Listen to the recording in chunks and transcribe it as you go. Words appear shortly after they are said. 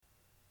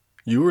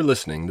You are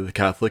listening to the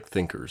Catholic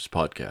Thinkers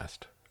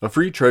Podcast, a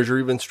free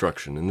treasury of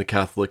instruction in the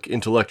Catholic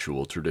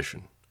intellectual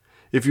tradition.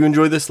 If you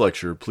enjoy this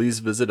lecture, please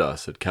visit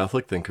us at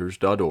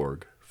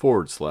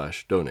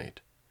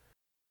catholicthinkers.org/donate.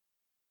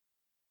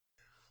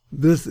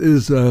 This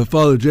is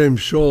Father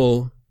James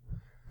Scholl,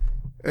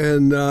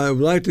 and I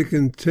would like to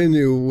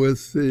continue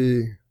with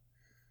the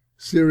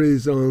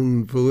series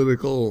on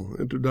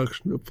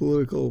introduction to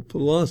political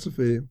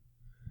philosophy.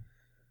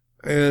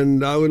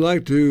 And I would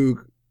like to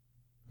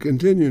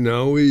continue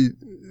now. We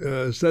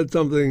said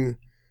something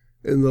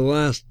in the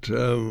last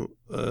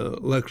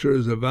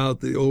lectures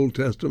about the Old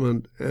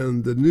Testament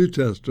and the New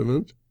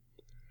Testament.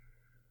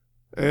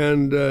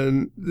 And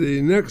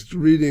the next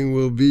reading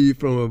will be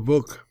from a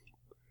book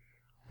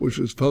which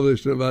was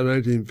published in about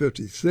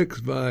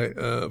 1956 by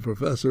a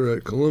professor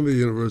at Columbia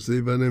University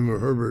by the name of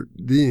Herbert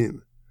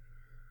Dean.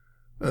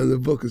 And the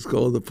book is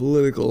called The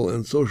Political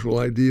and Social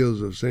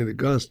Ideals of St.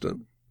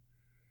 Augustine.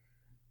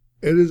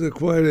 It is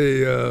quite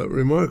a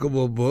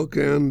remarkable book,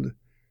 and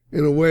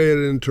in a way it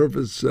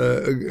interprets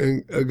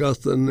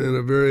Augustine in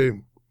a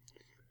very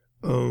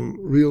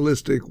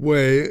realistic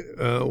way,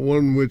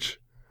 one which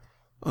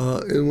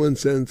in one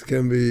sense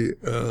can be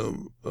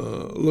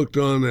looked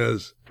on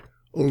as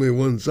only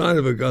one side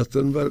of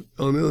Augustine, but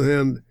on the other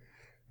hand,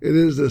 it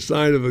is the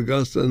side of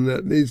Augustine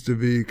that needs to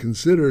be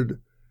considered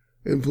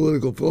in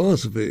political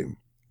philosophy.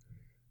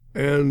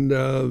 And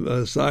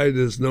a side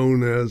is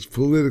known as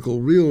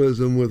political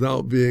realism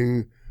without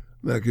being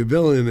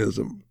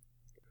Machiavellianism.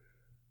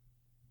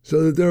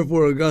 So that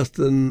therefore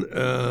Augustine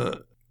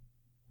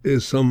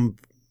is some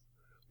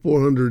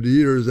 400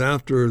 years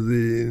after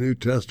the New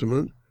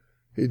Testament.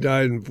 He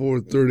died in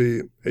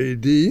 430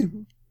 A.D.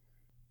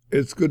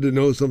 It's good to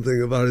know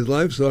something about his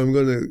life, so I'm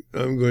going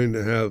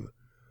to have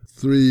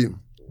 3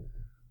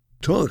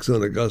 talks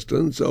on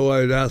Augustine. So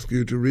I'd ask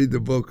you to read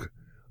the book,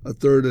 a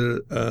third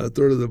of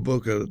the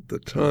book at the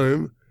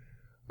time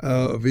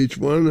of each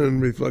one,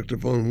 and reflect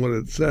upon what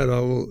it said.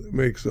 I will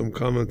make some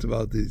comments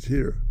about these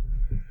here.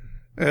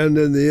 And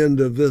in the end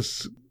of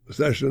this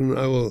session,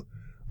 I will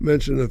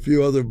mention a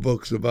few other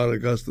books about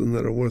Augustine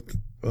that are worth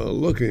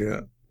looking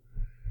at.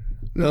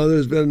 Now,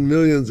 there's been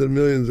millions and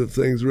millions of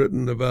things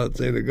written about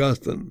St.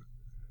 Augustine.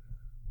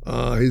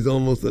 He's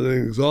almost an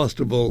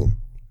inexhaustible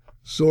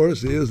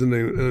source. He is an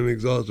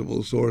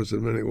inexhaustible source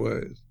in many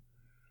ways.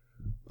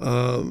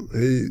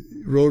 He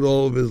wrote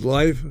all of his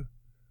life.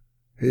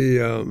 He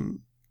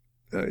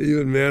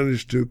even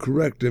managed to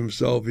correct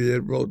himself. He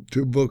wrote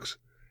 2 books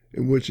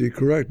in which he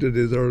corrected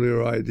his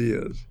earlier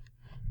ideas.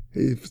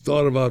 He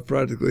thought about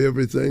practically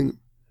everything,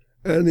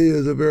 and he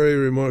is a very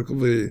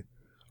remarkable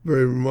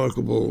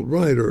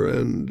writer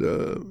and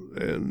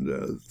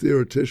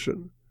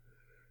theoretician,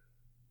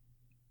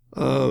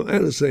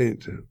 and a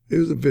saint. He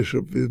was a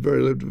bishop. He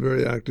lived a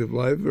very active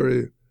life,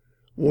 very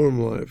warm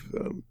life.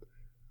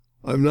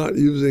 I'm not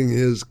using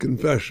his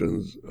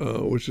Confessions,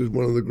 which is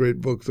one of the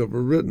great books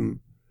ever written.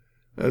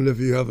 And if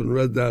you haven't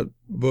read that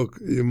book,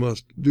 you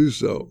must do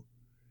so.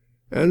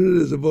 And it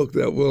is a book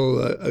that will,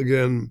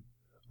 again,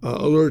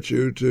 alert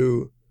you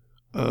to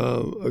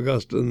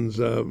Augustine's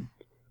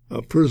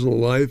personal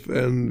life,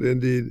 and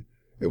indeed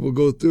it will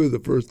go through the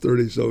first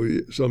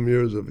 30-some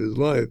years of his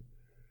life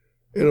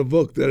in a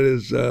book that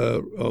is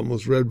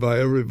almost read by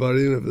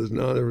everybody, and if it's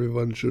not,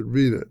 everyone should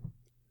read it.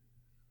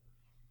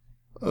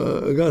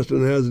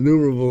 Augustine has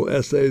innumerable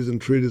essays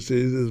and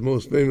treatises. His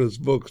most famous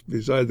books,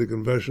 beside the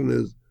Confession,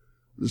 is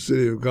The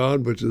City of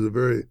God, which is a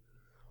very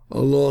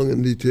long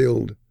and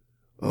detailed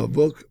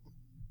book,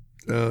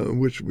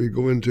 which we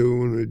go into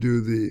when we do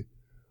the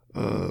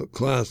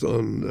class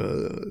on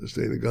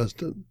St.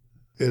 Augustine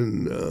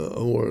in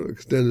a more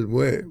extended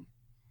way.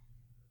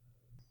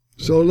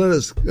 So let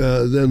us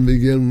then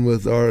begin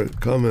with our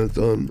comments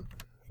on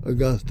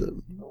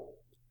Augustine.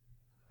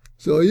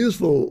 So a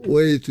useful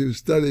way to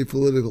study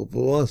political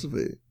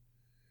philosophy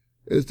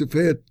is to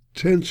pay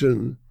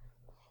attention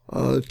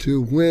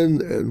to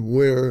when and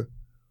where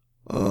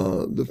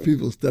the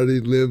people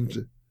studied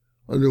lived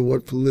under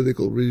what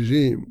political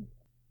regime.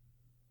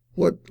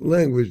 What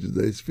language did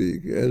they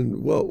speak,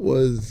 and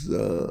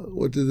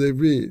what did they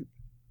read?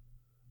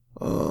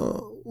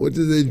 What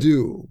did they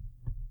do?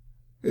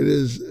 It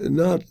is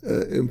not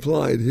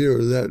implied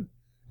here that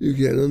you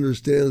can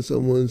understand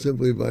someone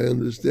simply by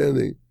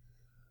understanding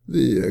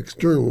the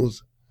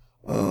externals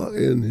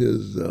in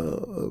his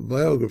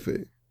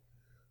biography.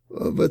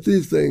 But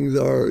these things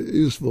are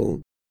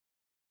useful.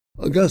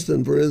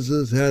 Augustine, for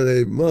instance, had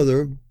a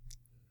mother.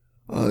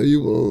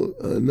 You will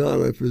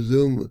not, I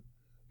presume,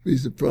 be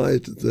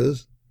surprised at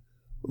this,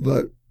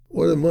 but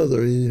what a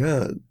mother he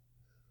had.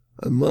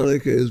 And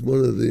Monica is one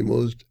of the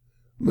most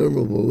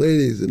memorable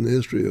ladies in the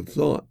history of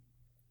thought.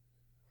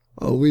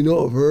 We know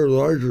of her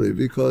largely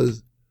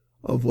because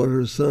of what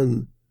her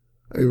son,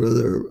 a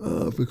rather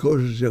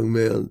precocious young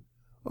man,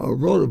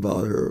 wrote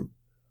about her,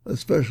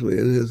 especially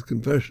in his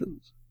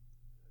Confessions.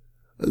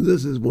 And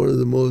this is one of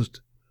the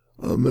most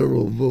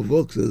memorable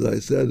books, as I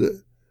said,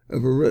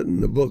 ever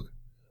written, a book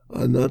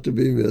not to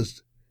be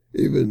missed,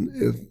 even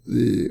if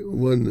the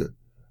one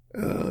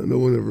No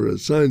one ever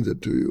assigns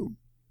it to you.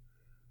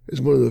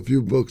 It's one of the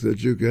few books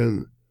that you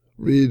can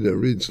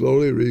read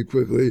slowly, read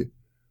quickly,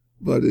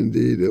 but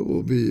indeed it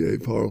will be a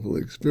powerful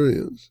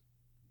experience.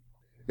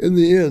 In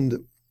the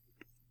end,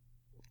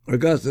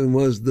 Augustine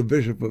was the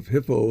bishop of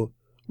Hippo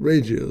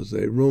Regius,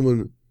 a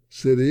Roman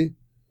city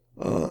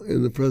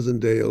in the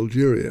present-day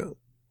Algeria.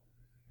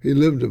 He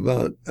lived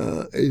about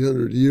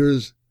 800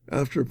 years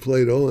after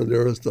Plato and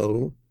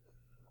Aristotle.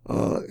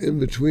 In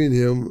between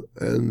him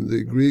and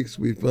the Greeks,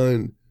 we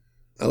find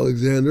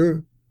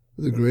Alexander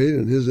the Great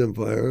and his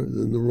empire,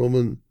 then the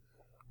Roman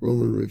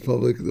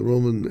Republic, the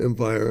Roman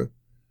Empire,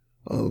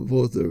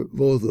 both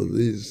of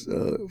these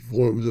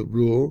forms of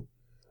rule,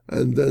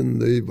 and then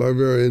the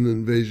barbarian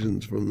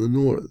invasions from the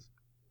north.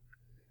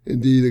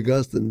 Indeed,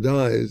 Augustine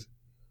dies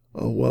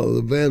while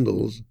the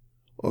Vandals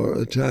are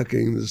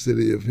attacking the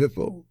city of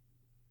Hippo.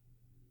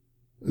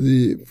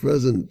 The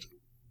present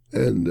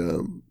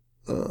and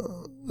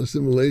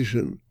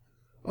assimilation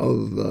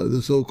of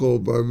the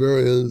so-called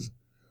barbarians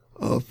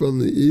from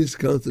the East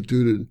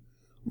constituted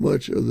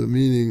much of the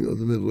meaning of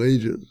the Middle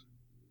Ages.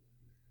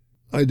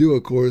 I do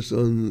a course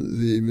on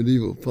the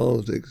medieval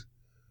politics,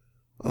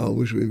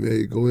 which we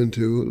may go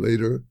into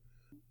later,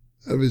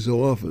 every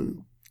so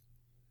often.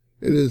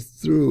 It is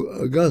through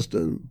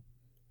Augustine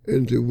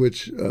into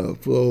which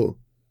flow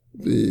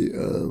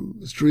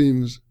the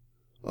streams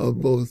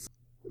of both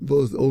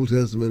Old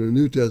Testament and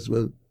New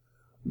Testament,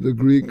 the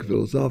Greek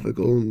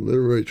philosophical and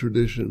literary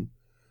tradition,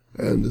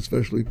 and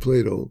especially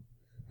Plato,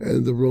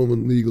 and the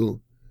Roman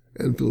legal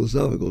and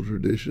philosophical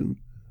tradition,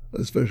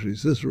 especially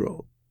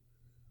Cicero.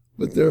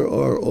 But there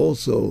are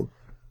also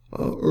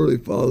early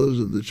fathers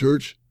of the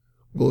church,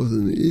 both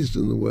in the East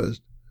and the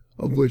West,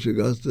 of which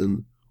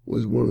Augustine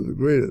was one of the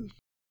greatest.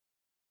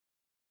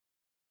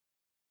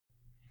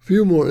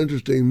 Few more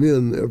interesting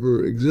men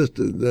ever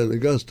existed than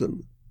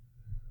Augustine,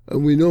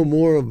 and we know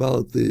more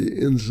about the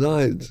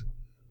insides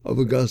of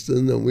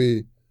Augustine than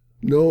we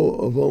know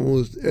of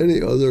almost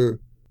any other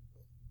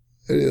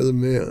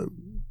man.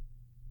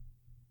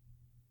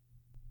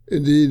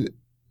 Indeed,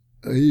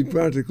 he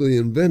practically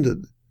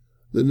invented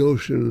the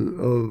notion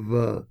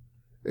of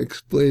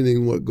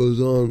explaining what goes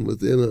on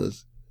within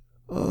us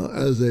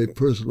as a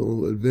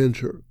personal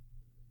adventure.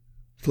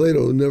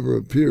 Plato never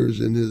appears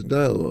in his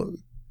dialogue.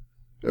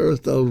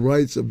 Aristotle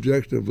writes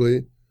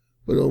objectively,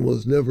 but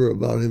almost never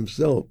about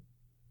himself.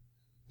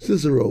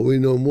 Cicero we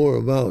know more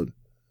about.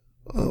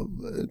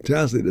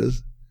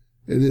 Tacitus,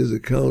 in his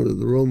account of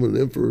the Roman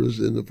emperors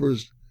in the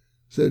 1st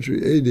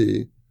century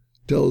A.D.,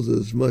 tells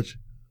us much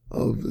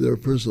of their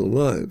personal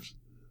lives,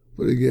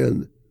 but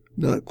again,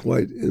 not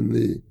quite in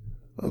the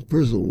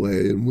personal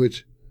way in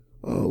which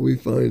we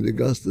find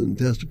Augustine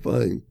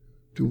testifying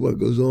to what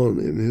goes on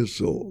in his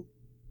soul.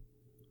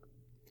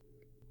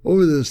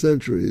 Over the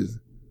centuries,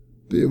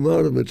 the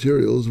amount of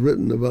materials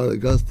written about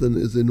Augustine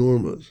is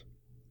enormous.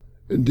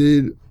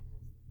 Indeed,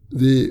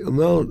 the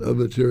amount of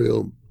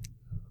material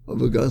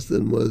of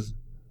Augustine was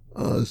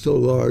so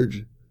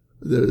large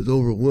that it's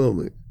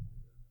overwhelming.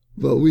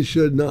 But we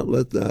should not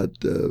let that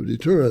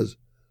deter us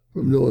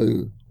from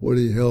knowing what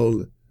he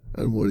held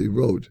and what he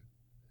wrote.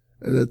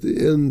 And at the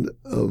end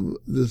of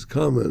this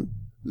comment,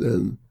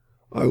 then,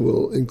 I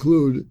will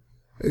include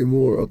a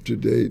more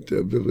up-to-date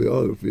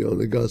bibliography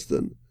on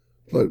Augustine,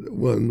 but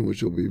one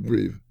which will be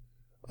brief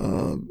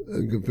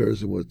in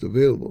comparison to what's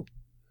available.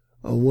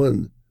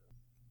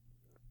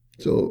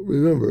 So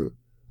remember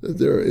that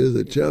there is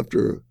a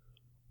chapter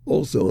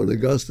also on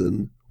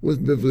Augustine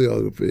with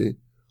bibliography,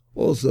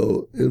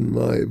 also in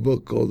my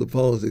book called The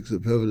Politics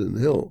of Heaven and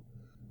Hell,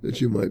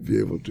 that you might be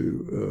able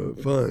to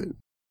find.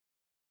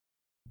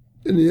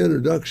 In the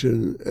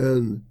introduction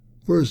and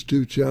first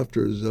 2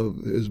 chapters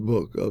of his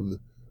book, of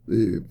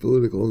the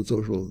political and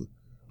social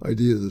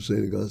ideas of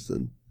St.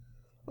 Augustine,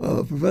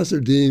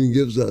 Professor Dean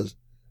gives us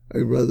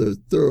a rather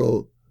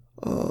thorough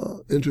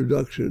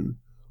introduction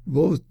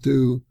both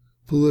to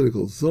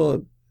political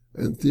thought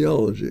and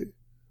theology,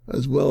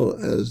 as well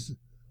as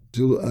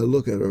to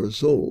look at our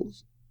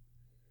souls.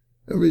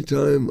 Every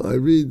time I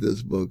read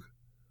this book,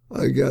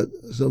 I get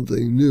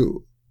something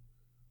new.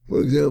 For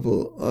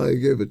example, I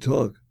gave a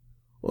talk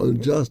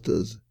on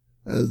justice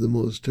as the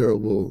most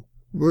terrible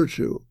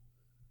virtue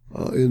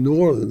in New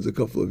Orleans a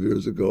couple of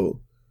years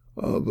ago,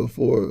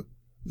 before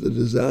the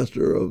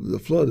disaster of the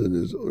flood in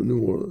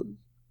New Orleans.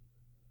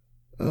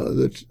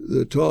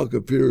 The talk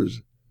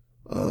appears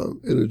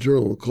in a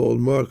journal called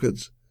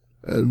Markets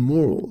and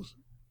Morals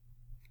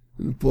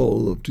in the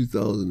fall of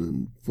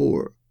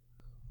 2004.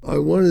 I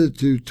wanted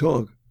to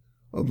talk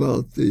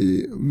about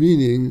the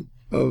meaning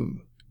of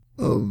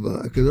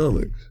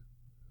economics,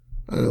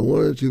 and I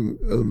wanted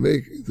to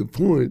make the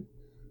point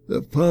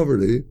that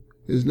poverty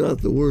is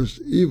not the worst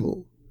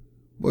evil,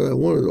 but I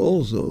wanted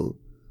also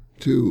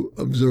to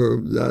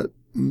observe that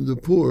the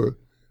poor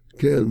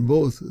can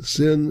both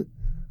sin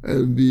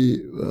and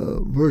be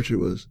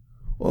virtuous,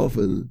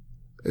 often,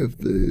 if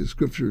the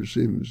scripture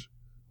seems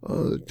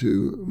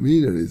to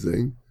mean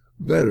anything,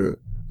 better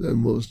than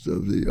most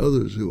of the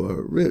others who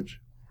are rich.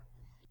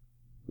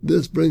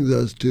 This brings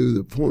us to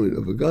the point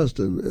of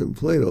Augustine and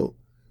Plato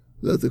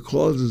that the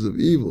causes of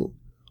evil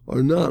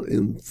are not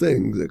in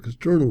things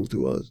external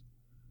to us,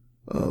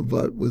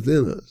 but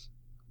within us.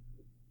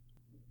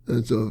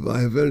 And so if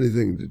I have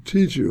anything to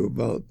teach you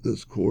about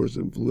this course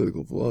in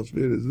political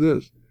philosophy, it is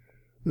this,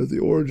 that the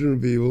origin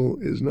of evil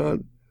is not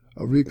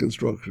a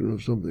reconstruction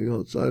of something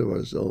outside of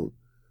ourselves,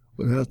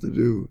 but has to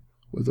do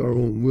with our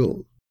own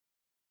will.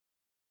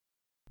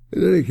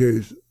 In any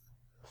case,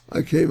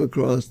 I came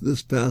across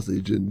this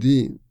passage in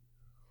Dean,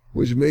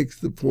 which makes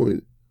the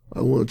point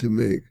I want to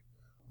make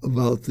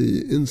about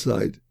the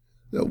insight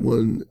that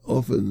one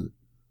often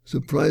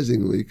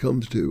surprisingly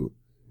comes to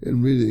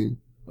in reading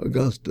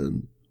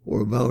Augustine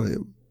or about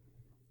him.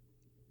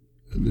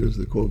 And here's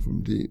the quote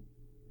from Dean.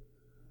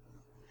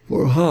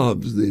 For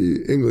Hobbes,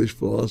 the English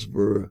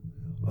philosopher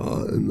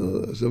in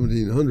the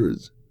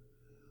 1700s,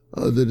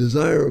 the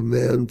desire of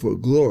man for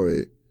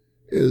glory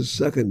is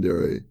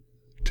secondary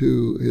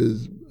to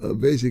his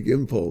basic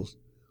impulse,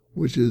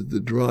 which is the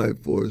drive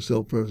for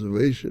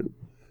self-preservation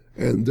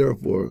and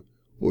therefore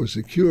for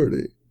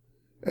security,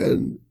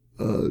 and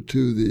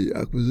to the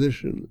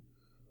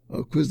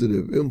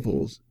acquisitive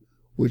impulse,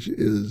 which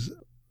is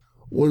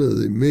one of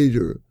the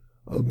major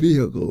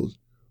vehicles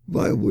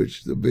by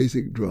which the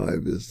basic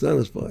drive is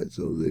satisfied.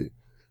 So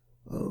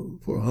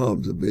for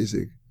Hobbes, the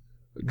basic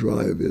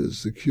drive is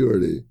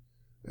security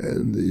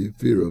and the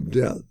fear of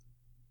death.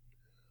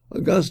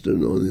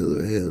 Augustine, on the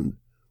other hand,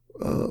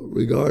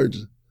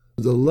 regards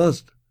the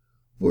lust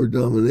for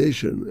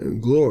domination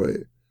and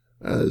glory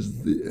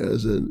as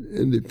an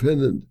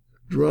independent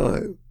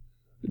drive,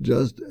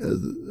 just as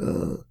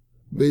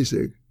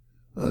basic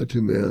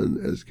to man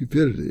as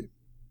cupidity.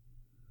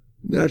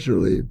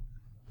 Naturally,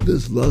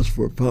 this lust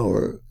for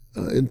power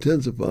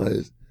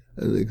intensifies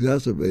and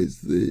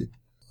exacerbates the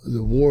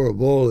war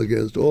of all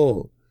against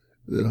all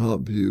that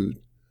Hobbes used,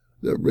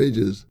 that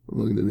rages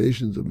among the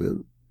nations of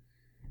men.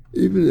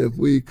 Even if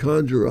we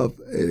conjure up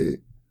a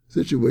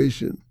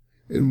situation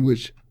in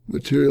which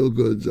material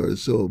goods are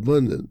so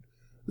abundant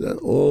that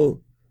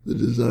all the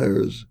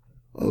desires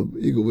of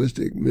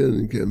egoistic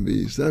men can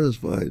be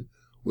satisfied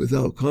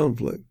without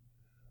conflict,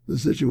 the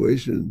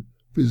situation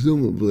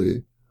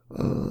presumably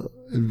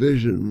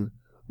envisioned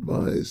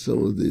by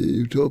some of the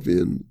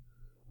utopians,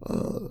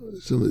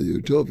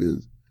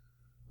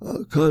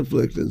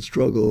 conflict and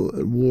struggle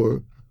and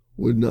war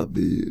would not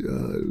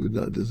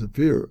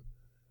disappear,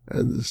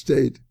 and the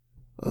state,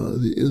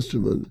 the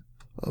instrument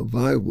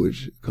by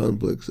which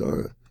conflicts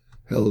are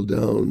held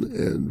down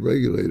and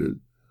regulated,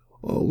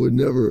 would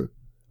never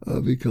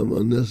become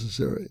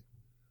unnecessary.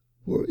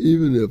 For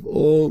even if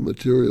all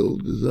material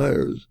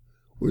desires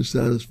were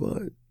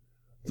satisfied,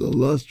 the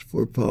lust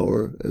for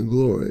power and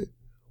glory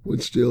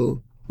would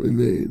still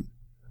remain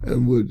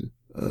and would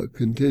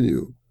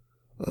continue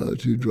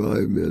to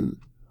drive men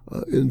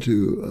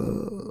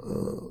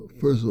into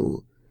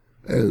personal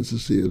and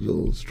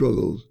societal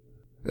struggles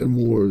and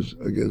wars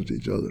against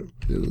each other.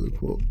 End of the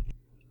quote.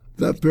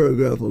 That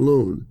paragraph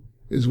alone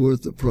is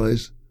worth the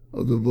price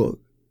of the book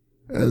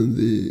and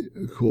the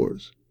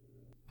course.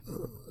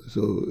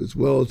 So it's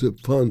well to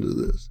ponder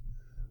this,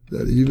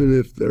 that even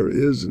if there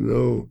is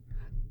no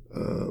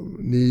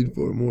need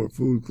for more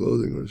food,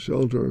 clothing, or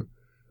shelter,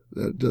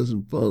 that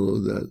doesn't follow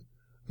that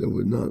there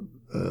would not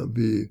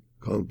be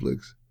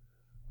conflicts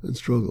and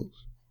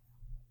struggles.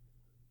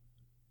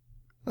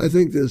 I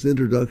think this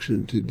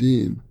introduction to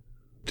Dean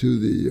to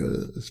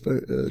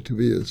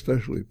be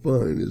especially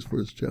fine, his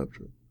first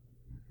chapter.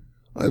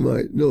 I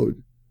might note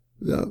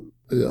that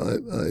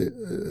I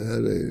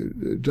had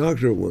a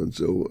doctor once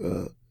who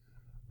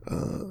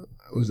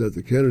was at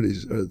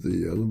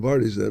the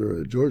Lombardi Center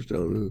at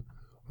Georgetown,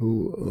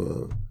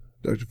 who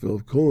Dr.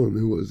 Philip Cohen,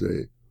 who was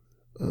a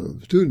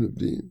student of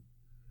Dean,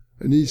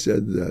 and he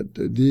said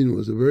that Dean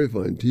was a very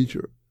fine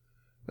teacher,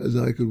 as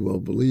I could well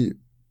believe.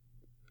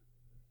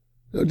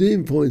 Now,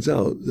 Dean points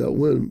out that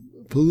when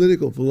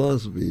political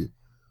philosophy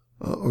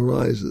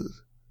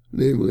arises,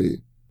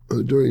 namely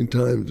during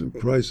times of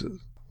crisis,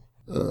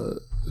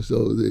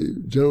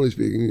 generally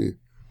speaking,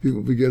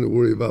 people begin to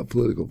worry about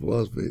political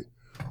philosophy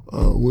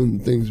when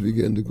things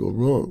begin to go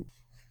wrong.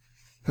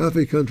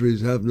 Happy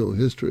countries have no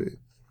history,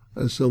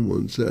 as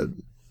someone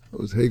said. It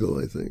was Hegel,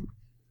 I think.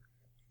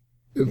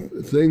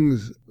 If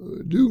things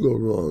do go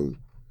wrong,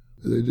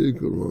 they did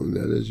go wrong.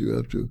 That is, you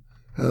have to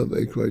have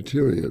a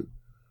criterion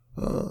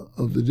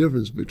of the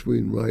difference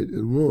between right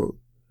and wrong.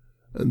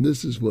 And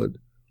this is what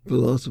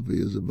philosophy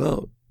is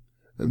about.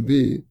 And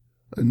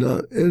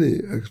not any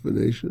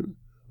explanation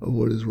of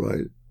what is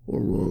right or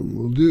wrong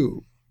will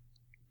do.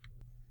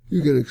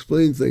 You can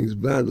explain things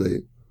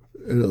badly,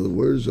 in other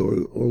words,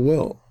 or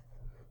well.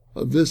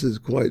 This is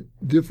quite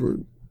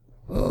different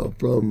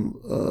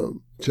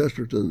from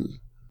Chesterton's.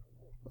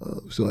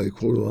 So I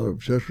quote a lot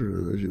of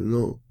Chesterton, as you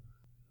know,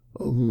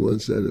 who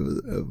once said,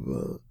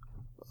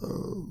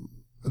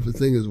 if a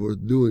thing is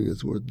worth doing,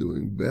 it's worth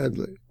doing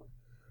badly.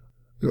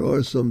 There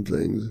are some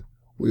things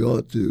we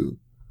ought to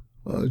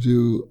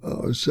do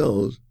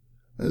ourselves,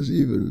 as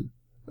even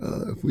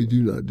if we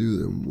do not do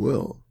them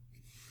well.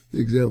 the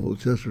example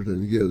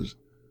Chesterton gives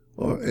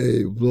are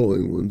A,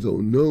 blowing one's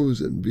own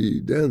nose, and B,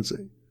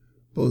 dancing.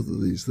 Both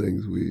of these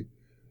things,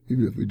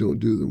 even if we don't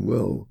do them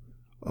well,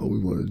 we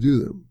want to do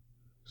them.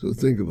 So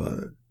think about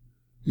it.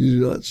 You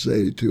do not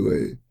say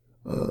to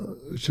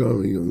a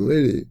charming young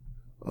lady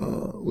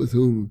with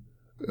whom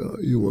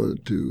you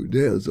want to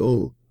dance,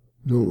 "Oh,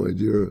 no, my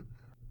dear,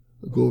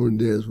 go over and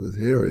dance with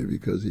Harry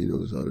because he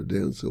knows how to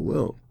dance so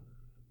well."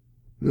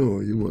 No,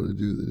 you want to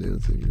do the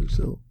dancing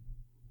yourself.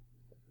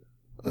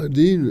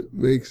 Dean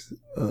makes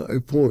a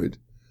point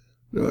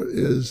that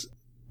is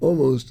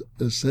almost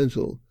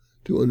essential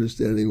to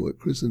understanding what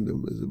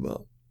Christendom is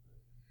about.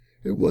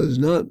 It was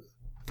not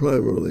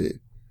primarily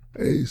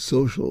a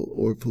social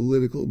or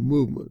political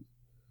movement,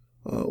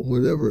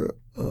 whatever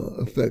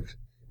effect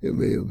it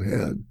may have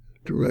had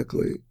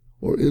directly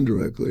or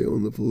indirectly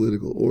on the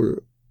political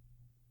order.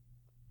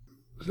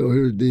 So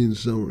here's Dean's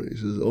summary. He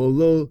says,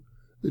 although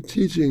the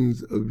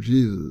teachings of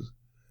Jesus,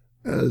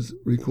 as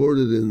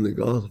recorded in the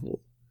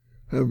Gospel,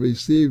 have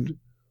received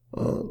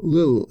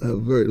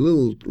very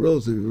little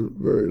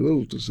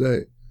to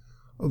say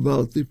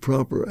about the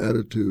proper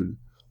attitude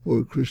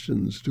for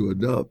Christians to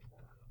adopt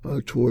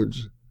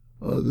towards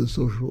the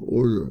social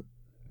order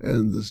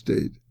and the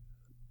state,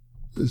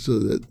 so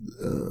that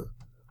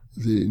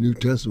the New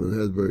Testament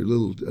has very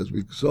little, as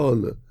we saw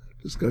in the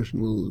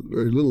discussion,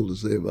 very little to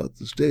say about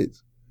the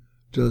states,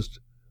 just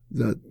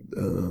that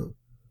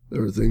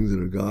there are things that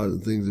are God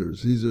and things that are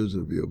Caesar's,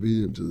 and be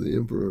obedient to the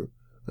emperor,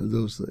 and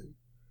those things.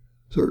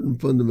 Certain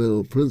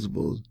fundamental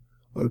principles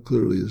are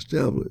clearly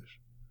established.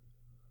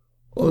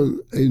 On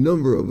a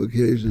number of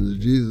occasions,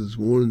 Jesus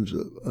warns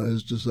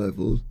his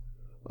disciples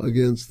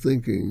against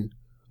thinking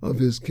of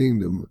his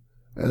kingdom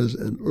as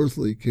an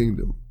earthly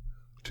kingdom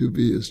to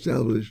be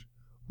established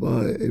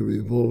by a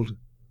revolt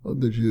of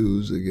the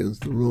Jews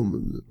against the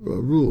Roman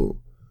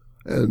rule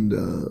and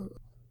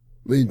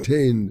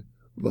maintained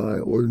by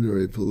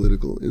ordinary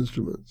political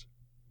instruments.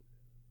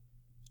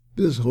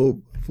 This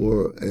hope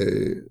for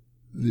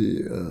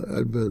the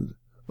advent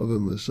of a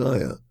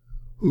Messiah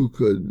who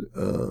could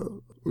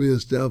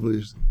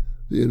reestablish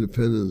the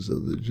independence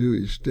of the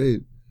Jewish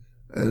state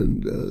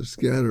and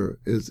scatter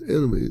its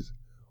enemies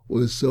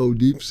was so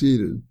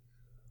deep-seated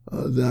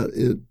that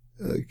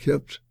it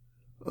kept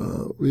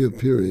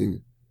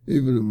reappearing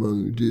even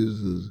among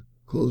Jesus'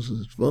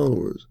 closest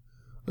followers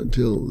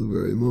until the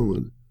very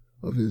moment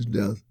of his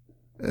death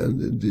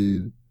and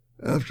indeed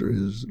after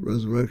his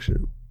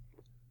resurrection.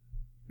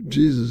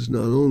 Jesus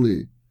not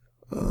only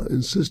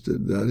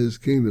insisted that his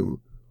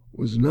kingdom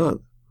was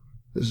not,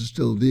 this is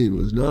still Dean,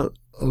 was not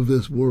of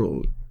this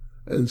world,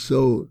 and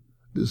so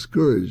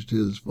discouraged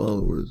his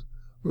followers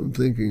from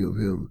thinking of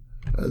him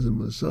as a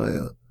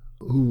Messiah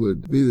who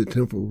would be the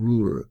temporal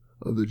ruler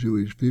of the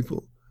Jewish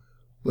people.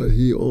 But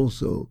he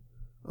also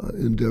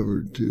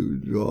endeavored to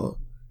draw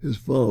his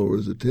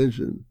followers'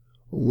 attention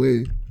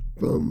away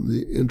from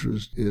the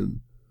interest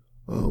in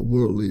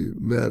worldly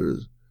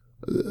matters,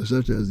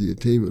 such as the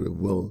attainment of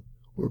wealth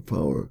or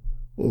power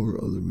over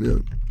other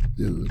men.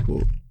 End of the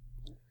quote.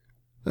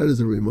 That is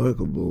a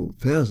remarkable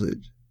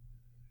passage.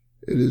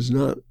 It is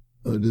not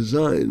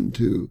designed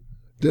to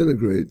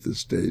denigrate the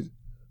state,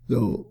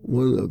 though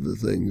one of the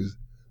things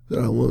that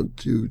I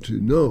want you to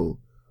know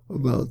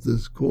about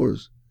this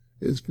course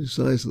is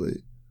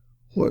precisely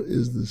what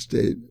is the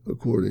state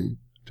according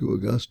to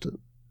Augustine.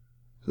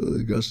 So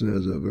Augustine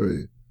has a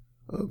very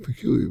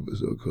peculiar,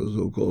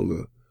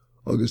 so-called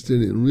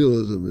Augustinian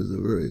realism is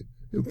a very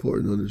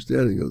important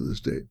understanding of the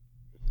state.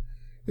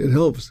 It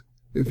helps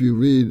if you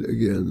read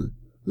again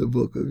the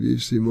book of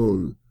Yves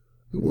Simon,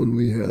 the one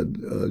we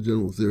had,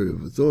 General Theory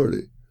of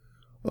Authority,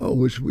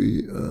 which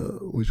we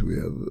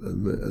have,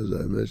 as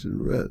I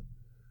mentioned, read.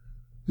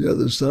 The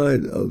other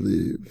side of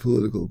the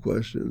political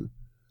question,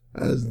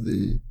 as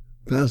the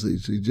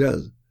passage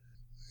suggests,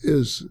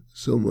 is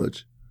so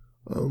much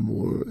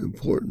more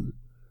important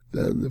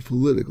than the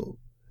political,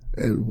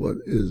 and what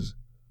its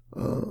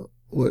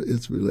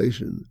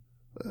relation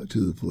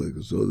to the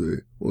political. So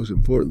the most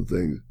important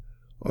things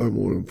are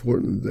more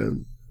important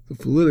than the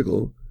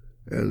political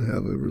and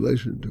have a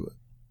relation to it.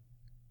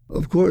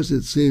 Of course,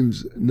 it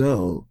seems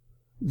now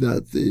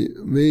that the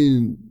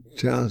main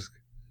task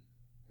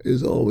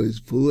is always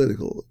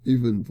political,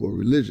 even for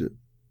religion.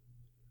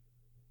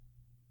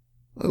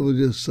 I will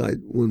just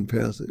cite one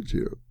passage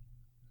here,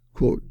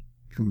 quote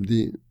from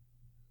Dean.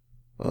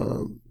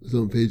 It's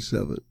on page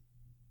 7.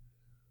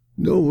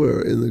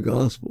 Nowhere in the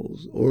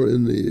Gospels or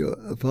in the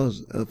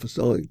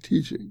apostolic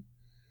teaching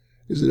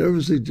is it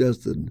ever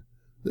suggested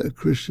that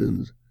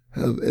Christians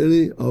have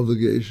any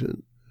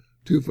obligation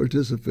to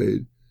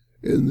participate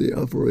in the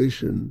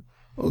operation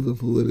of the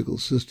political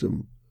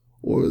system,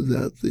 or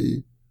that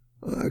the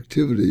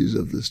activities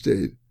of the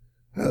state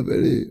have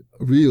any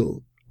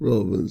real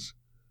relevance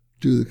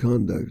to the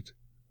conduct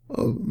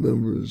of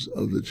members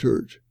of the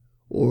church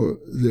or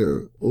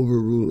their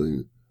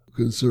overriding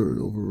concern,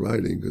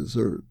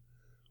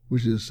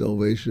 which is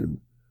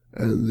salvation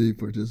and the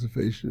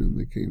participation in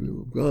the kingdom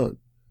of God.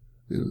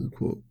 End of the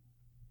quote.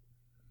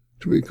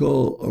 To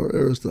recall our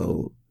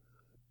Aristotle,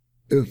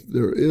 if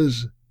there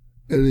is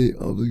any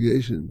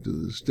obligation to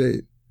the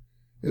state,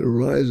 it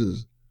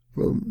arises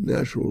from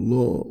natural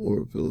law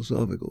or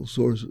philosophical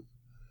sources,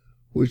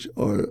 which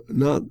are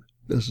not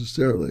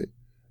necessarily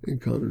in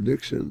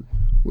contradiction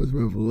with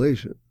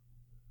revelation.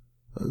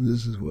 And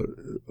this is what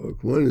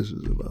Aquinas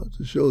is about,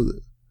 to show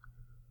that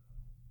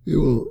you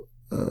will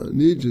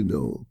need to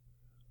know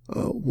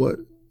what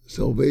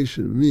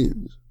salvation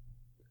means.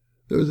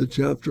 There's a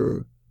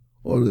chapter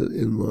on it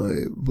in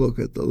my book,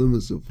 At the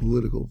Limits of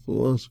Political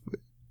Philosophy.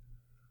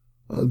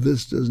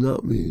 This does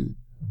not mean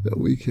that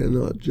we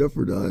cannot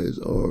jeopardize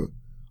our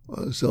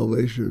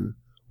salvation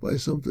by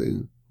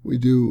something we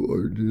do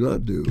or do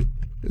not do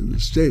in the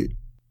state.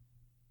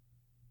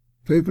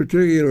 Pay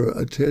particular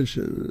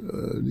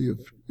attention,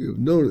 you've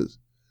noticed,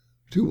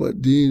 to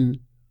what Dean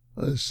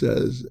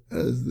says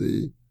as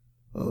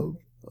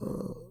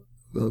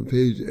on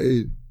page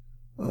 8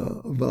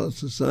 about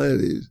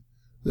societies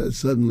that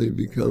suddenly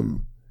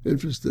become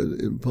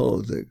interested in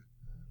politics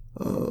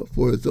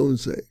for its own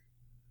sake,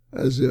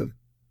 as if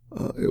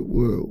it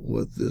were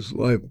what this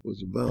life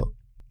was about.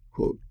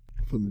 Quote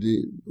from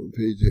Dean on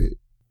page 8.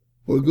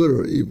 For good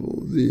or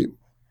evil, the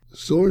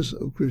source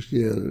of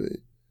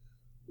Christianity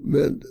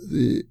meant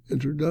the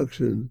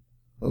introduction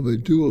of a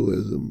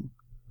dualism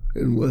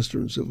in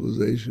Western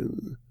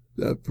civilization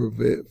that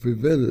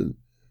prevented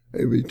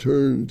a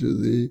return to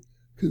the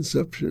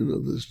conception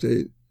of the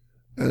state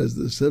as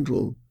the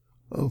central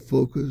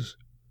focus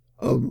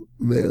of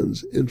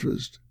man's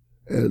interest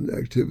and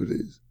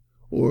activities,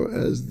 or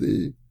as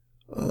the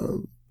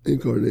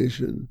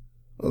incarnation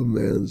of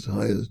man's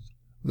highest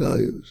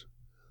values.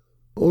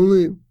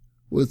 Only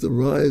with the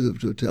rise of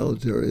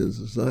totalitarian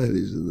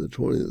societies in the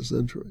 20th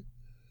century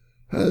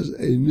has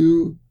a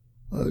new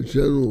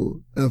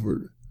general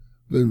effort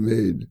been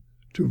made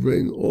to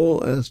bring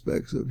all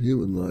aspects of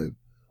human life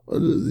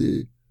under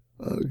the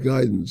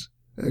guidance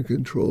and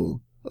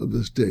control of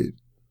the state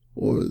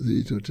or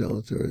the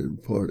totalitarian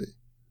party,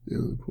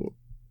 quote,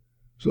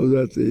 so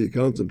that the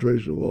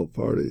concentration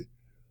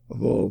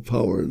of all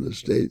power in the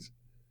states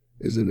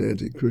is an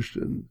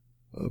anti-Christian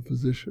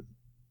position.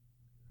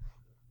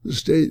 The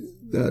state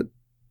that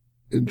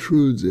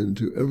intrudes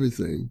into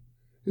everything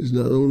is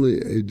not only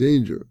a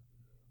danger,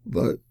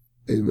 but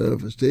a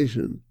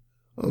manifestation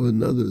of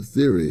another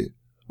theory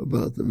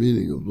about the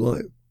meaning of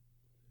life.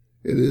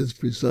 It is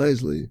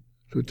precisely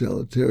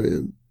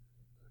totalitarian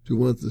to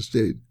want the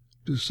state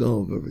to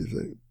solve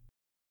everything.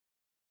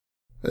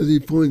 As he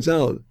points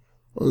out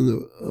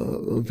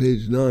on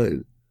page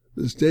 9,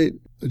 the state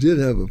did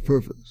have a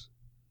purpose.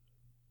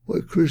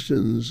 What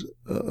Christians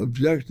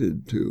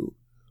objected to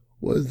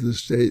was the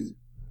state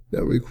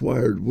that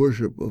required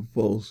worship of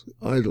false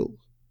idols.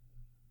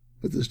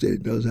 But the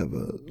state does have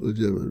a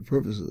legitimate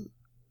purpose.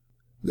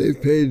 They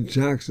paid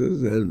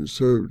taxes and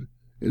served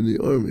in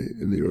the army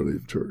in the early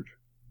church.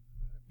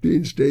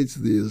 Dean states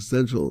the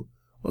essential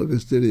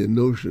Augustinian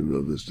notion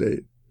of the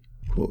state.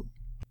 Quote,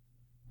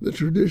 the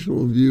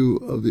traditional view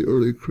of the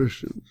early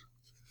Christians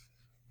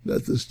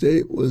that the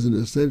state was an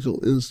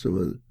essential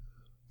instrument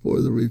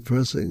for the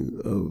repressing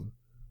of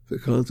the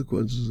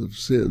consequences of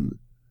sin,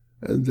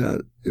 and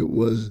that it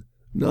was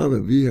not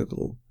a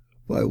vehicle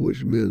by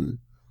which men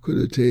could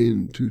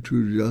attain to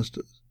true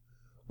justice,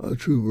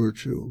 true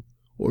virtue,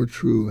 or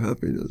true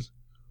happiness,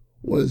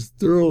 was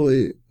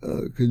thoroughly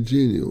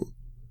congenial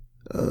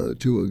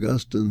to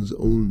Augustine's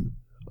own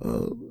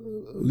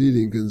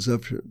leading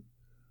conception,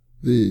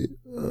 the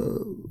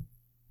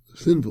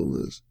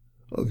sinfulness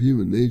of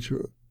human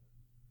nature,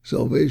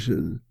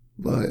 salvation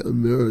by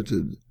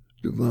unmerited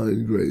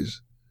divine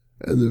grace,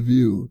 and the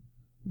view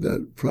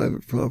that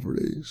private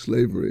property,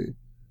 slavery,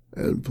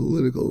 and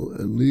political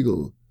and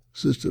legal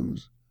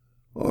systems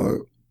are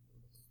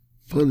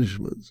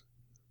punishments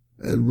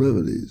and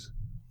remedies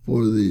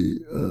for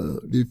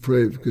the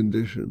depraved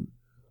condition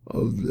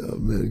of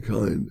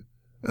mankind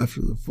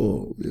after the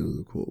fall, end of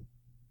the quote.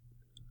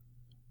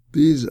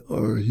 These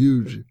are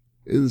huge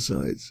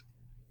insights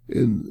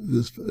in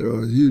this. There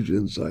are huge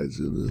insights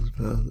in this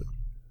passage.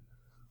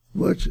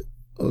 Much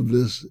of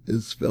this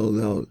is spelled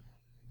out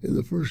in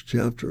the first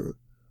chapter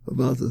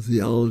about the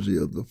theology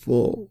of the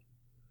fall.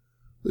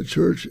 The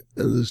church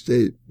and the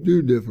state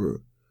do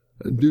differ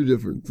and do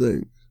different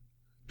things.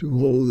 To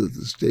hold that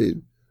the state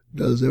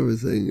does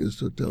everything is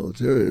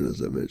totalitarian,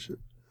 as I mentioned.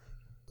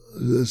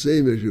 The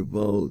same issue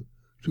follows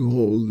to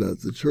hold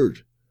that the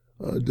church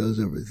does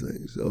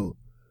everything. So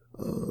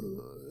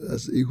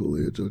that's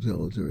equally a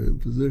totalitarian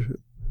position.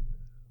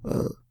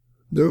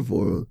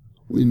 Therefore,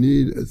 we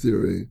need a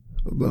theory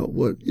about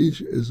what each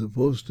is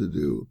supposed to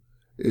do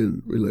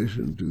in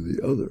relation to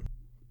the other.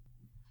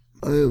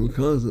 I am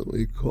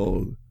constantly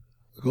called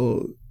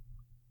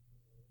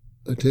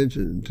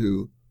attention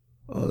to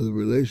the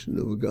relation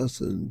of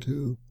Augustine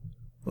to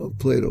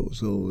Plato,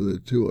 so the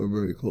two are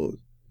very close.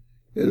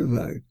 In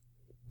fact,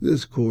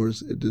 this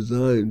course is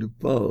designed to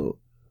follow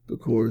the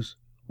course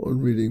on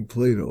reading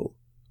Plato,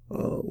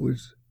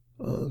 which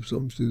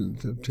some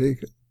students have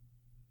taken.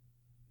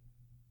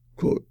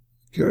 Quote,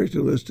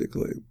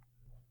 characteristically,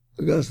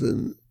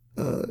 Augustine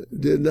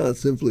did not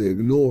simply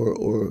ignore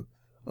or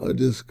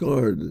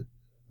discard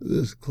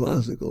this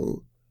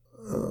classical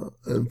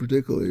and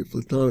particularly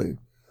Platonic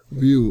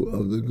view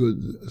of the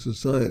good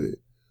society,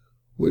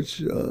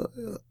 which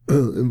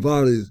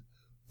embodies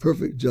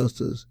perfect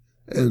justice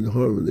and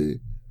harmony,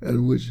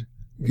 and which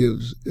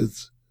gives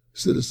its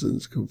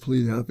citizens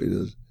complete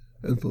happiness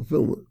and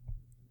fulfillment.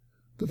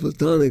 The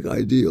Platonic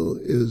ideal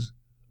is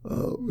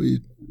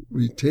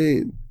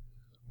retained,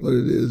 but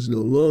it is no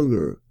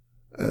longer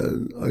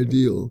an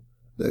ideal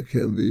that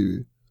can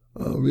be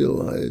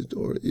realized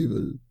or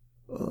even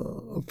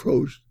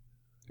approached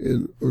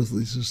in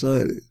earthly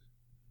societies.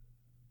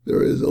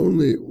 There is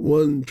only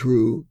one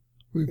true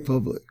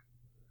republic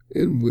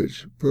in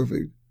which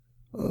perfect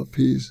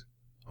peace,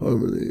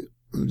 harmony,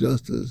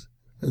 justice,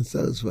 and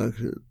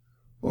satisfaction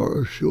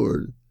are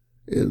assured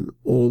in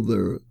all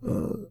their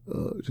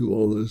to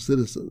all their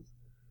citizens,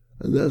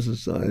 and that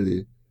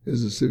society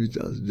is the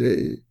Civitas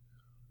Dei,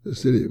 the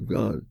city of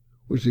God,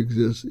 which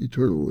exists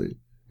eternally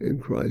in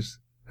Christ's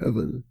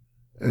heaven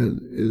and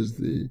is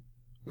the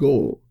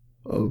goal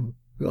of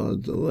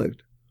God's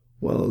elect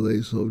while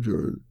they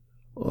sojourn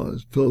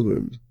as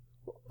pilgrims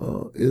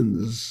in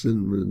this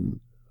sin-ridden,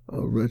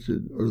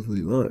 wretched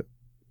earthly life.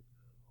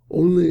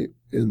 Only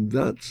in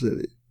that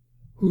city,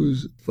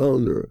 whose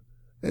founder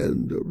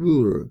and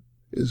ruler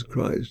is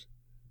Christ,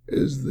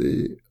 is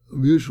the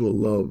mutual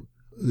love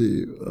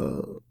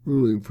the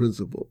ruling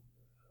principle,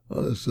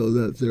 so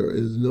that there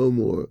is no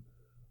more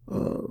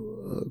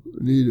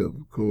need of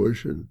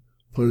coercion,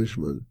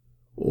 punishment,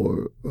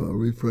 or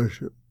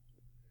repression.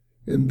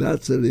 In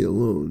that city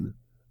alone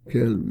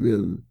can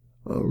men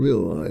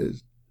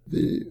realize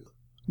the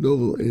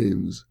noble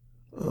aims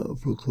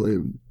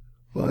proclaimed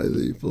by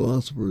the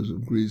philosophers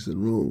of Greece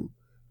and Rome: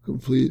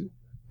 complete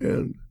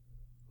and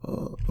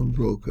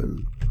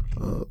unbroken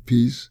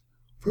peace,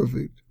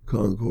 perfect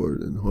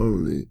concord and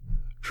harmony,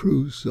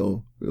 true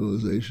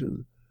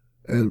self-realization,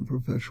 and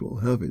perpetual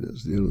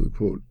happiness. The end of the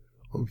quote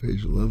on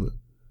page 11.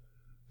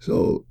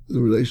 So the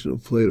relation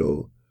of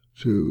Plato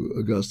to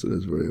Augustine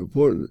is very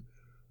important.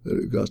 That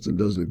Augustine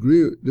doesn't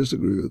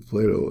disagree with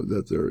Plato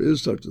that there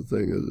is such a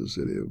thing as a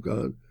city of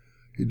God.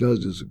 He does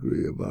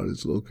disagree about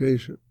its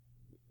location.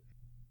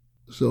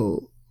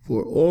 So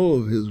for all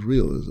of his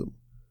realism,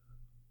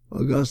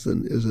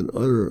 Augustine is an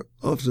utter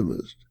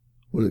optimist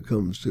when it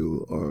comes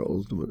to our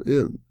ultimate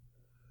end.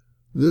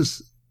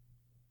 This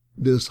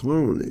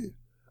disharmony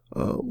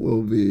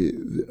will be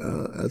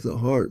at the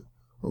heart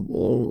of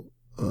all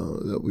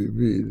that we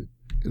read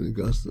in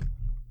Augustine,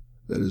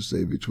 that is,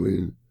 say,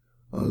 between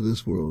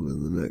this world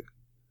and the next.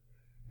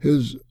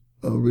 His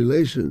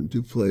relation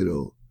to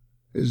Plato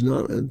is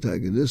not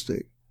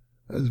antagonistic,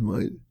 as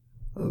might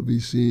be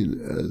seen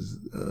as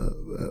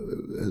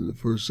in the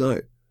first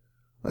sight.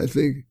 I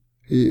think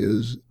he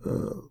is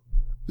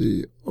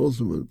the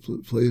ultimate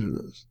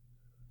Platonist.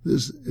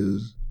 This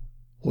is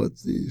what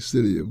the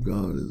city of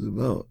God is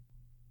about.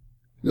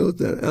 Note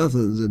that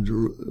Athens and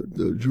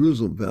the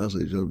Jerusalem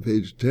passage on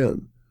page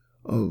 10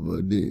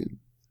 of Dean,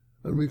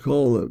 and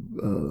recall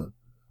that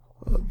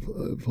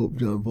Pope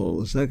John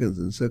Paul II's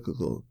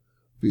encyclical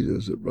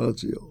Fides et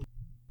Ratio.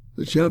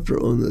 The chapter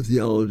on the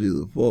theology of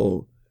the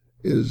fall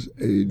is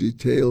a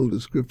detailed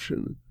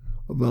description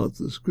about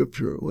the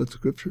Scripture, what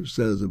Scripture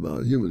says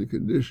about human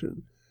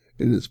condition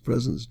in its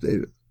present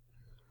status.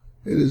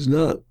 It is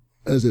not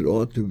as it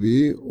ought to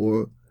be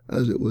or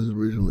as it was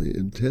originally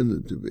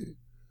intended to be.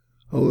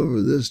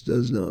 However, this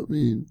does not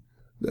mean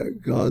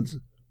that God's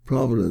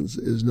providence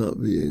is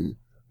not being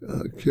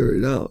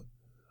carried out,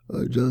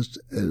 just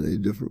in a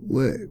different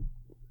way.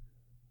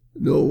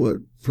 Know what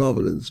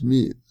providence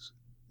means,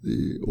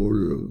 the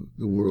order of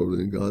the world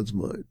in God's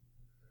mind.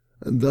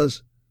 And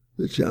thus,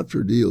 the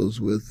chapter deals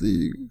with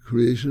the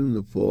creation,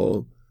 the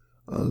fall,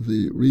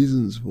 the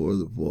reasons for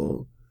the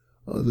fall,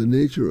 the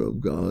nature of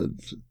God,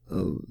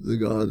 of the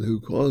God who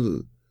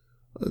causes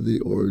the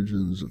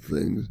origins of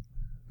things,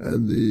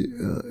 and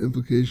the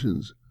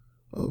implications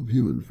of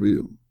human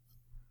freedom.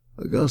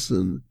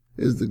 Augustine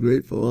is the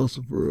great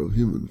philosopher of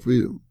human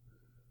freedom.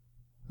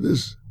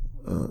 This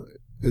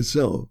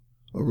itself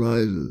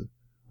arises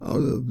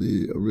out of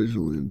the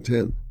original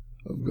intent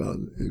of God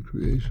in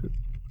creation.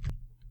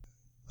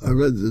 I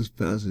read this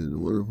passage in a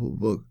wonderful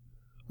book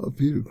of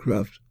Peter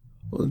Kreeft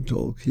on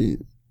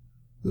Tolkien,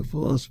 the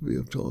philosophy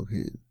of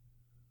Tolkien.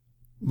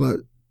 But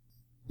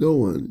no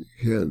one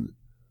can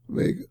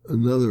make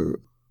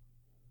another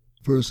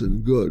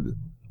person good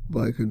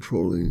by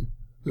controlling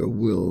their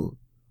will,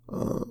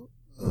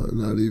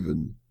 not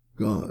even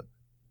God.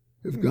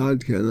 If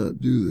God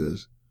cannot do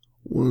this,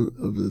 one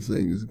of the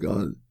things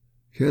God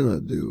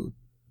cannot do,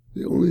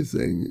 the only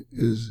thing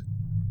is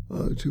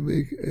to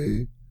make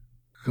a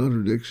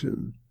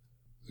contradiction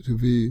to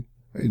be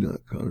a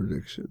not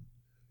contradiction.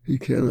 He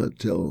cannot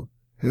tell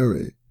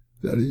Harry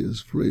that he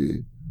is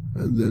free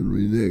and then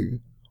renege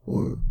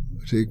or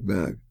take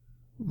back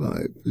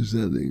by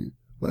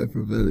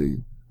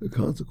preventing the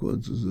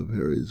consequences of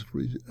Harry's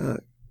free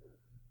act.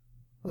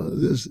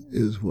 This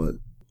is what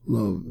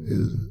love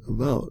is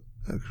about,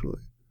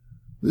 actually.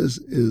 This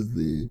is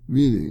the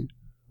meaning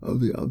of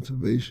the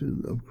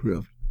observation of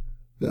Kreft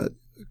that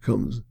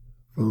comes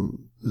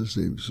from the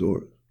same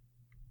source.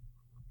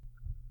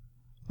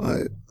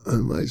 I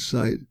might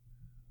cite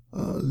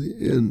the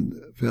end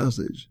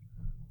passage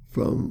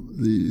from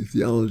the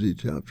theology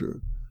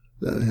chapter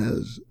that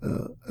has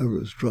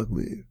ever struck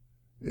me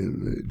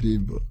in the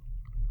Dean book.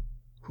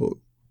 Quote,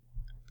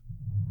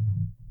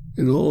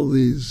 in all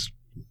these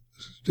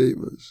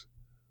statements,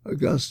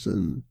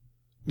 Augustine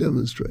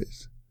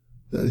demonstrates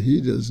that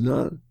he does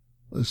not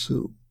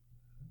assume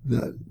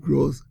that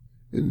growth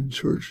in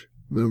church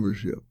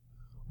membership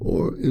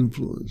or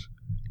influence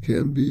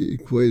can be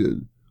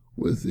equated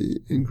with the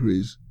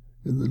increase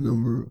in the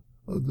number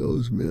of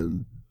those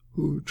men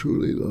who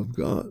truly love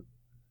God.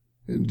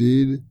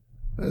 Indeed,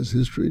 as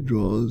history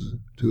draws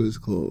to its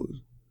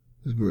close,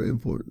 it's very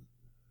important,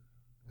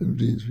 in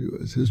Dean's view,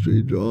 as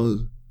history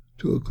draws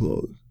to a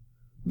close,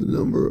 the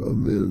number of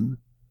men,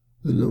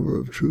 the number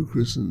of true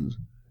Christians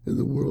in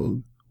the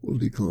world will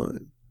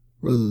decline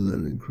rather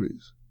than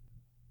increase.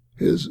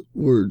 His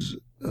words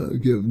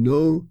give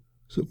no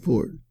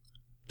support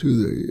to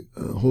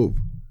the hope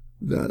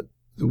that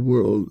the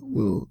world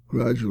will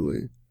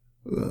gradually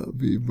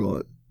be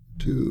brought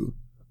to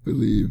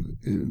believe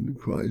in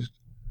Christ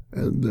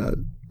and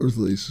that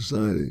earthly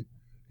society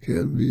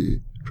can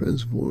be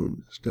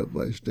transformed step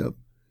by step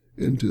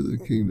into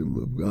the kingdom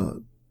of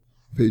God.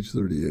 Page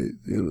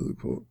 38, the end of the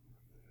quote.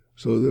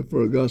 So that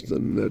for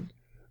Augustine, that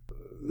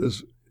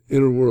this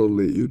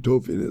interworldly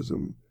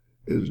utopianism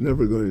is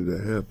never going to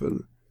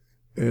happen,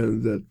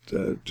 and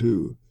that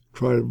to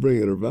try to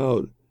bring it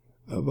about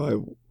by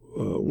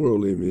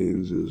worldly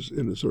means is,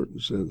 in a certain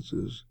sense,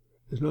 is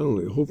not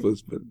only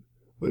hopeless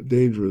but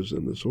dangerous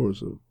and the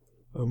source of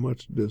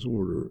much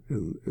disorder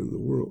in the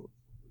world.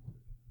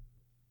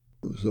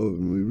 So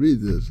when we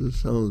read this, it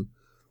sounds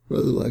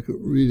rather like a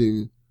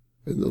reading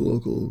in the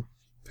local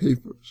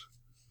papers.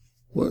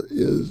 What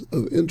is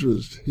of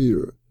interest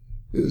here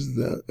is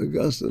that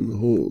Augustine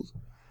holds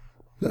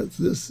that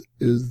this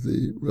is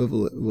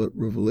what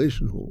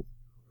Revelation holds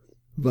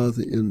about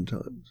the end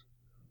times.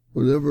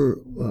 Wherever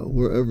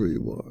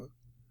you are,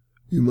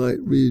 you might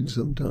read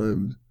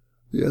sometimes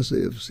the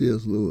essay of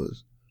C.S.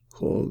 Lewis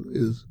called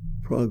Is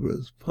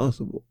Progress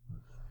Possible?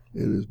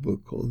 In his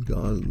book called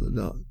God in the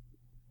Dock.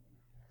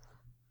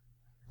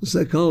 The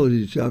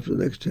psychology chapter,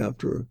 the next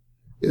chapter,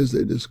 is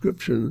a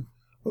description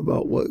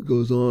about what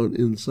goes on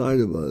inside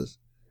of us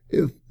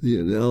if the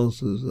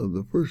analysis of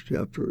the first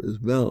chapter is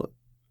valid.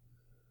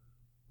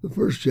 The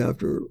first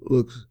chapter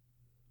looks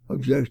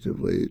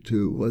objectively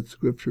to what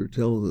Scripture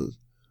tells us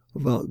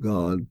about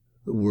God,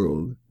 the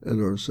world,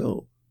 and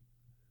ourselves.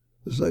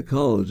 The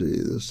psychology,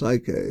 the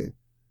psyche,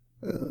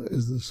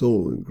 is the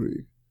soul in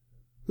Greek.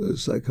 The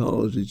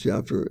psychology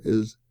chapter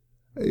is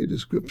a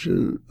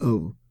description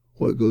of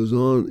what goes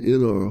on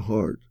in our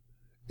heart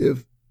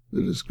if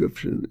the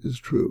description is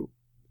true.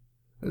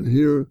 And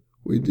here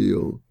we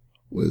deal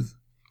with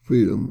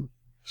freedom,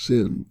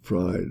 sin,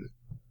 pride,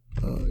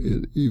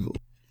 in evil.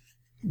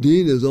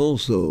 Dean is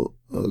also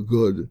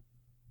good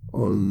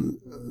on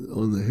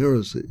the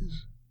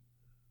heresies,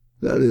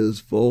 that is,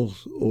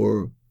 false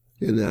or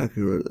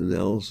inaccurate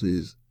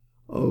analyses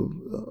of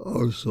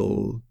our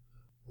soul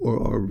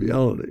or our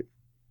reality.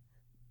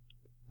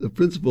 The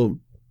principal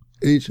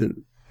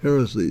ancient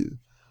heresies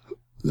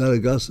that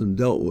Augustine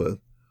dealt with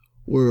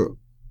were,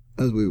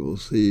 as we will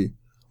see,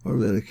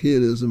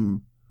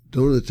 Manichaeanism,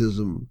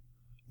 Donatism,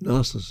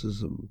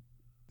 Gnosticism,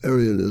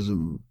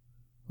 Arianism,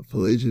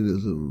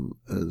 Pelagianism,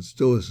 and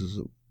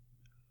Stoicism.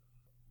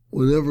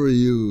 Whenever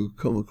you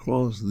come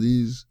across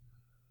these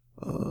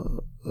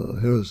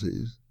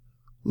heresies,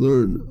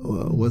 learn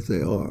what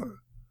they are,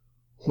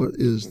 what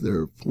is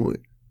their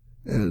point,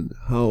 and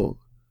how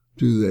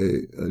do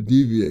they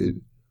deviate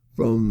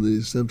from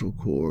the central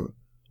core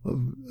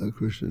of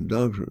Christian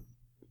doctrine.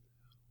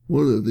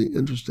 One of the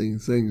interesting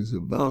things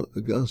about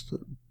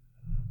Augustine,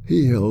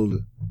 he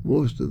held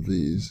most of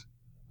these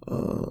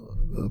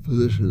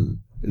positions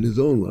in his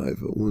own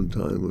life at one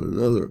time or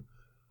another,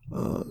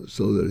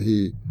 so that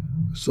he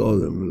saw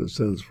them, in a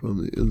sense, from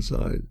the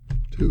inside,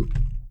 too.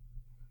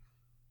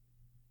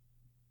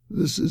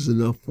 This is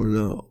enough for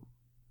now.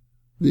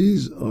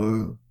 These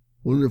are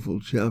wonderful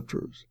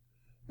chapters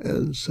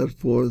and set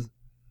forth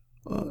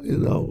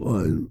in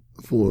outline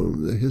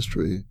form the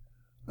history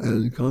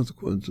and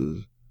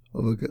consequences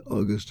of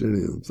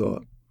Augustinian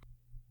thought.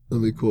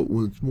 Let me quote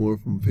once more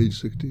from page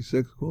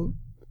 66, quote,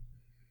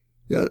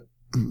 "Yet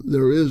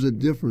there is a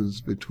difference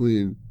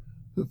between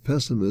the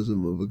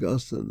pessimism of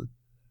Augustine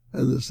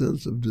and the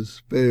sense of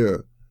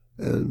despair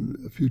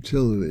and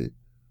futility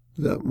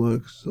that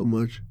marks so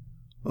much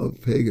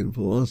of pagan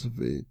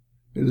philosophy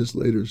in its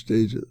later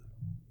stages.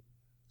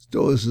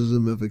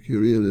 Stoicism,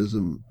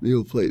 Epicureanism,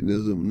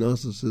 Neoplatonism,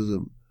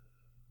 Gnosticism,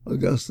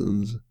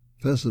 Augustine's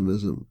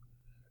pessimism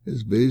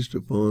is based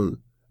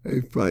upon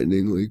a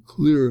frighteningly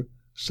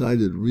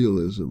clear-sighted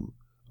realism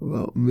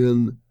about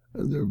men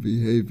and their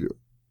behavior.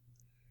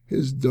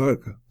 His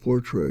dark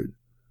portrait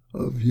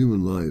of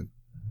human life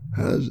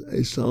has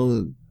a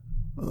solid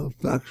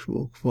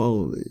factual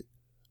quality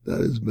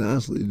that is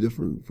vastly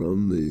different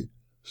from the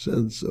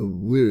sense of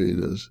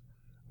weariness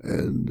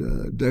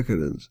and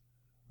decadence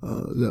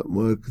that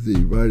mark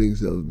the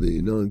writings of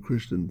the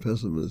non-Christian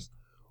pessimist,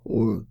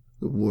 or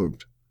the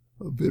warped,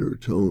 bitter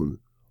tone,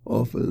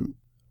 often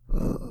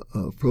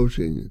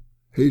approaching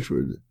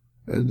hatred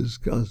and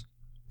disgust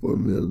for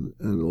men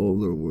and all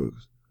their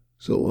works,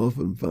 so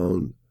often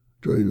found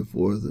during the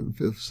 4th and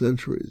 5th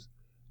centuries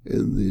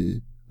in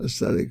the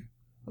ascetic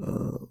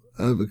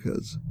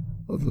advocates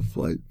of the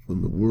flight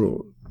from the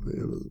world. The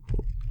end of the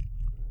quote.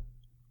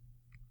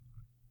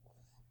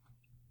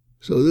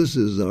 So this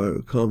is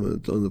our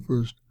comment on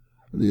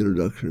the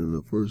introduction in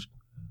the first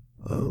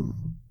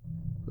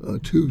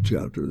 2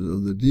 chapters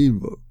of the Dean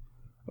book,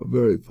 a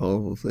very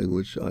powerful thing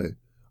which I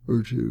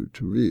urge you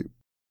to read.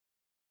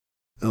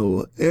 I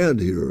will add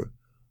here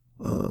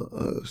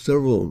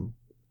several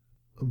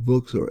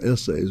books or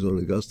essays on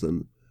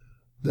Augustine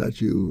that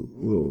you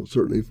will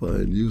certainly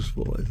find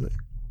useful, I think.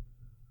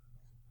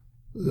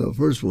 The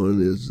first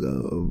one is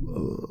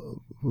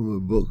from a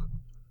book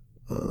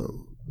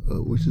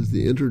which is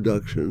the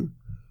introduction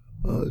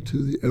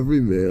to the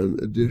Everyman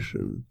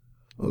edition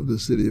of The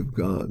City of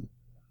God,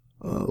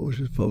 which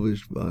was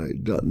published by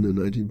Dutton in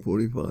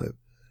 1945,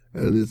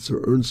 and it's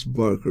Sir Ernst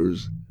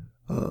Barker's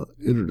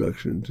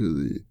introduction to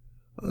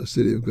the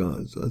City of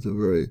God. So that's a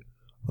very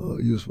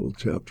useful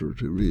chapter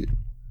to read.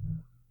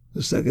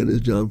 The second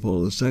is John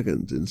Paul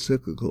II's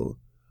encyclical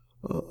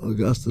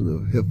Augustine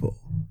of Hippo.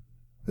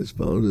 It's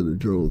found in a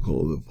journal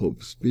called The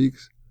Pope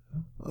Speaks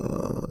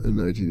in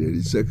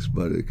 1986,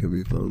 but it can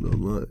be found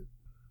online.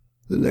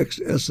 The next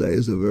essay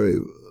is a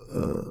very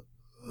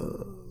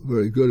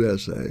good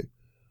essay,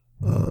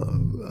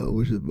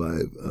 which is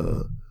by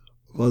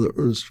Father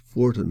Ernst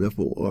Fortin,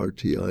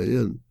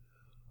 Fortin,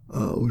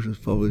 which was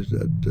published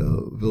at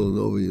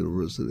Villanova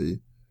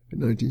University in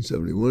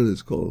 1971.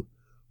 It's called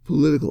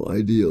Political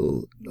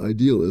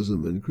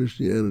Idealism and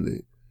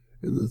Christianity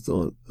in the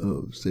Thought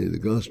of St.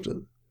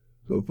 Augustine.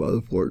 So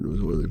Father Fortin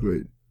was one of the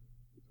great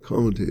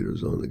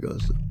commentators on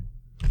Augustine.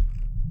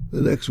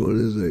 The next one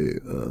is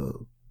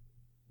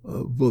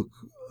a book,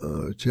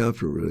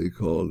 chapter really,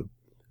 called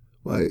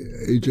by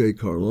A.J.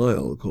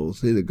 Carlyle, called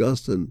St.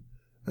 Augustine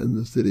and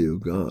the City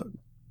of God.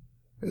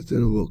 It's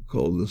in a book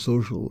called The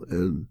Social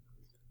and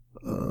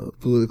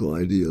Political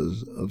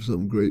Ideas of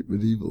Some Great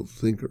Medieval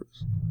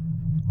Thinkers,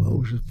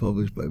 which was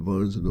published by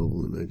Barnes &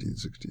 Noble in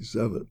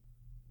 1967.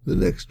 The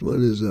next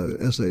one is an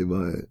essay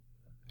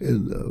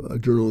in a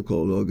journal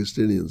called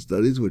Augustinian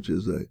Studies, which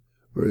is a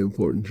very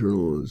important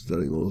journal in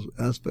studying all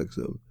aspects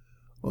of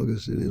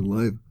Augustinian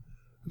life,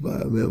 by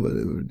a man by the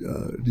name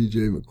of D.J.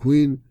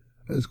 McQueen,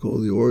 and it's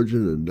called The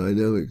Origin and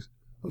Dynamics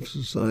of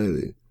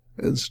Society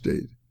and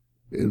State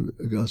in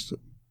Augustine.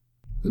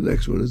 The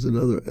next one is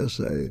another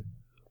essay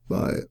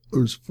by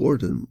Ernst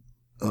Fortin,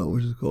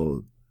 which is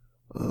called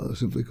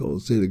simply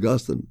called St.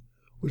 Augustine,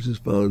 which is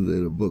found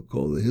in a book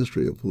called The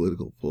History of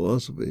Political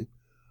Philosophy,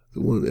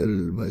 the one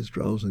edited by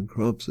Strauss and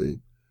Cropsey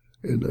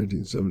in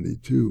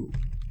 1972.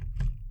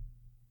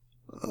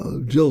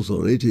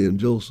 Gilson, A.T.M.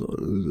 Gilson,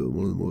 who's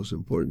one of the most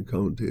important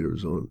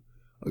commentators on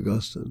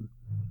Augustine,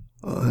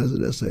 has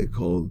an essay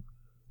called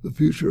The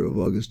Future of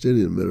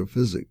Augustinian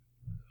Metaphysics,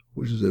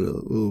 which is in a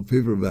little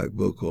paperback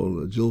book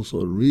called A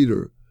Gilson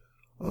Reader,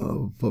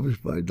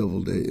 published by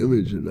Doubleday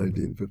Image in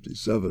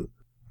 1957.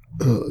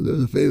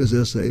 There's a famous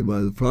essay by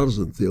the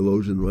Protestant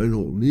theologian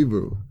Reinhold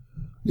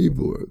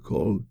Niebuhr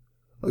called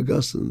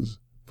Augustine's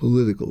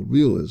Political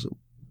Realism,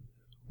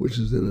 which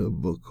is in a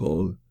book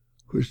called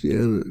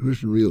Christian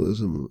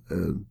Realism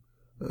and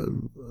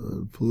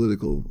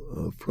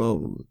Political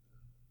Problems.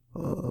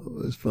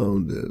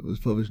 It was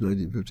published in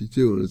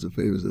 1952, and it's a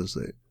famous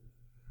essay.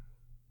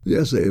 The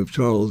essay of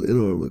Charles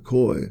Inner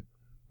McCoy,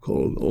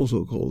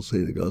 also called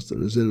St.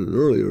 Augustine, is in an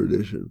earlier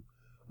edition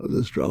of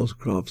the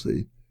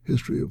Strauss-Cropsey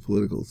History of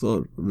Political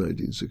Thought from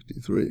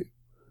 1963.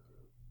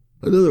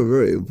 Another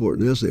very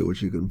important essay,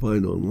 which you can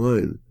find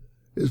online,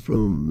 is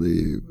from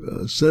the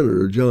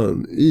Senator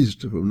John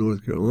East from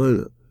North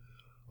Carolina,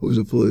 who was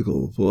a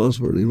political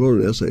philosopher, and he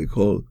wrote an essay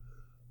called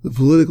The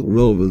Political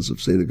Relevance of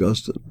St.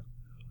 Augustine,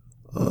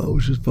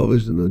 which was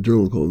published in a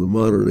journal called The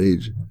Modern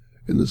Age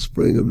in the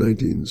spring of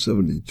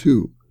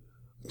 1972.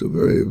 It's a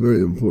very, very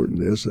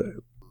important essay.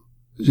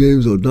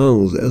 James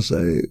O'Donnell's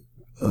essay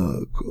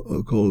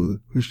called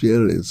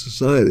Christianity and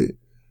Society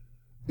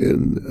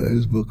in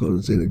his book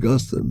on St.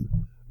 Augustine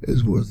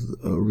is worth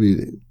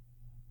reading.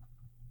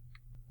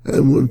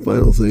 And one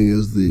final thing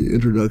is the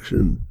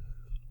introduction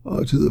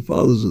to the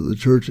Fathers of the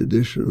Church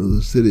edition of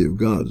the City of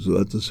God. So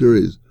that's a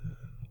series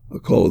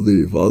called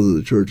the Fathers of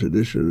the Church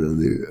edition,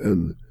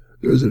 and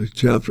there's a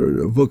chapter in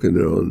a book in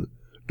there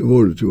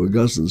devoted to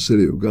Augustine's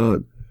City of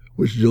God,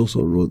 which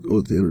Gilson wrote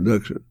the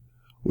introduction,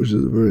 which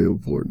is a very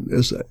important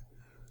essay.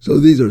 So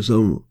these are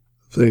some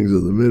things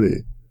of the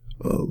many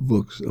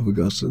books of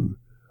Augustine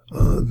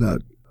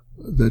that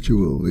you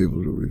will be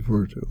able to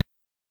refer to.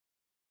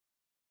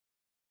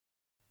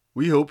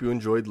 We hope you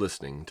enjoyed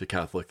listening to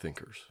Catholic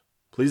Thinkers.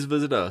 please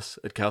visit us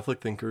at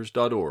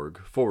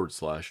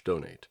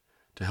catholicthinkers.org/donate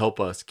to help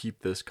us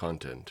keep this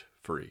content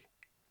free.